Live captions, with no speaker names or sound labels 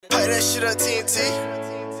that shit up, TNT.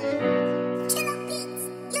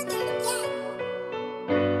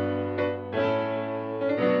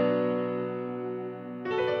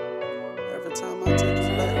 Every time I take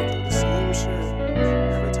you back, you do the same shit.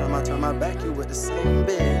 Every time I turn my back, you with the same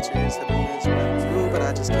bitches. Hit the next one, but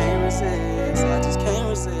I just can't resist. I just can't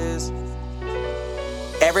resist.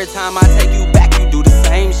 Every time I take you back, you do the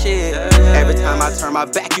same shit. Every time I turn my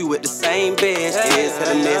back, you with the same bitch. It's hit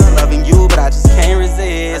or miss loving you, but I just can't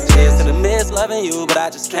resist. It's hit or miss loving you, but I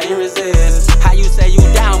just can't resist. How you say you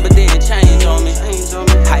down, but then change on me?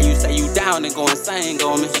 How you say you down and go insane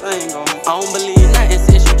on me? I don't believe nothing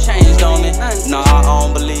since you changed on me. No, I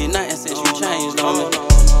don't believe nothing since you changed on me.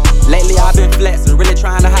 Lately I've been flexing, really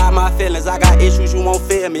trying to hide my feelings. I got issues, you won't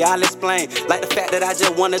feel me, I'll explain. Like the fact that I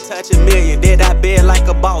just wanna touch $1 million. Did that bid like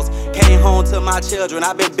a boss, came home to my children.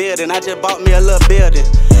 I've been building, I just bought me a little building.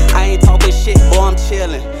 I ain't talking shit, boy, I'm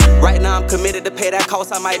chillin'. Right now I'm committed to pay that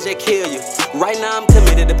cost, I might just kill you. Right now I'm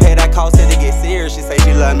committed to pay that cost, till it get serious. She say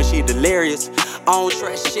she love me, she delirious. I don't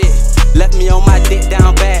trust shit, left me on my dick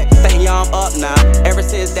down bad. Think y'all I'm up now. Ever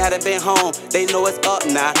since daddy been home, they know it's up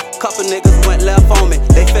now. Couple niggas went left on me,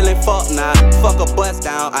 they feeling fucked now. Fuck a bust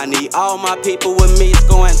down, I need all my people with me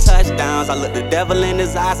scoring touchdowns. I looked the devil in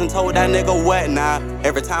his eyes and told that nigga what now.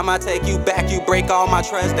 Every time I take you back, you break all my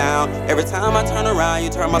trust down. Every time I turn around, you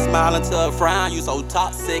turn my smile into a frown. You so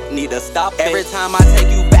toxic, need to stop it. Every time I take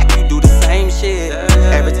you back, you do the same shit.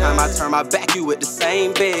 Every time I turn my back, you with the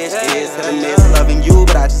same bitch. It's hit or miss loving you,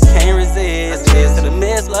 but I just can't resist. It's hit or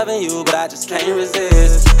miss loving you, but I just can't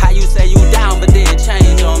resist. How you say you down, but then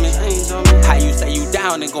change on me? How you say you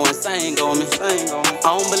down and go insane on me? I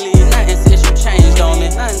don't believe nothing since you changed on me.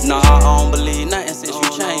 No, I don't believe nothing since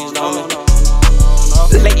you changed on me.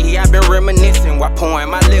 Lately I've been reminiscing while pouring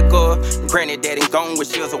my liquor. Granted daddy gone, when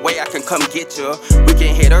she was away I can come get you. We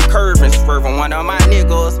can hit her curve and swerve on one of my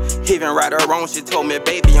niggas. Even right or wrong, she told me,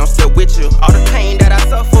 baby, I'm still with you. All the pain that I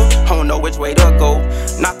suffer, I don't know which way to go.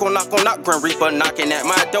 Knock on, Grim Reaper knocking at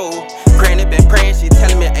my door. Granted been praying, she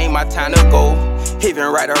telling me ain't my time to go. Even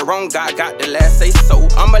right or wrong, God got the last say so.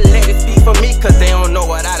 I'ma let it speak for me, cause they don't know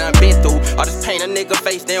what I done been through. All this pain a nigga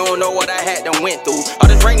face, they don't know what I had done went through. All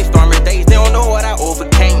this rainy stormy days, they don't know what I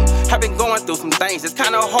overcame. I've been going through some things, it's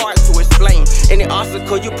kinda hard to explain. Any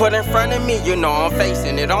obstacle you put in front of me, you know I'm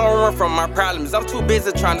facing it. I don't run from my problems, I'm too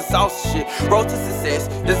busy trying to solve shit. Road to success,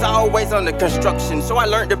 there's always under construction. So I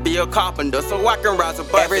learned to be a carpenter, so I can rise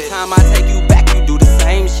above Every time I take you back, you do the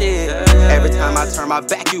same shit. Every time I turn my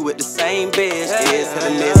back, you with the same bitch. It's hit or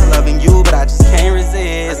miss loving you, but I just can't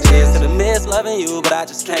resist. It's hit or miss loving you, but I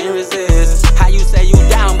just can't resist. How you say you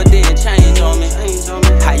down, but then change on me?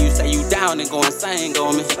 How you say you down and go insane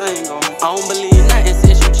on me? I don't believe nothing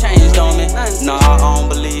since you changed on me. No, I don't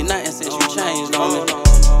believe nothing since you changed on me.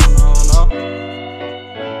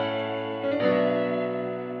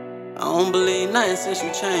 I don't believe nothing since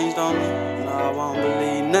you changed on me. No, I won't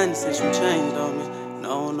believe nothing since you changed on me.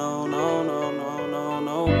 No, no, no, no, no, no,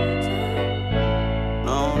 no.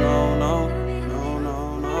 No, no, no, no,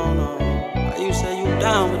 no, no, no. How you say you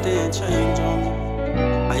down but then change on me?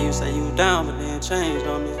 How you say you down but then changed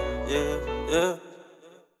on me? Yeah, yeah.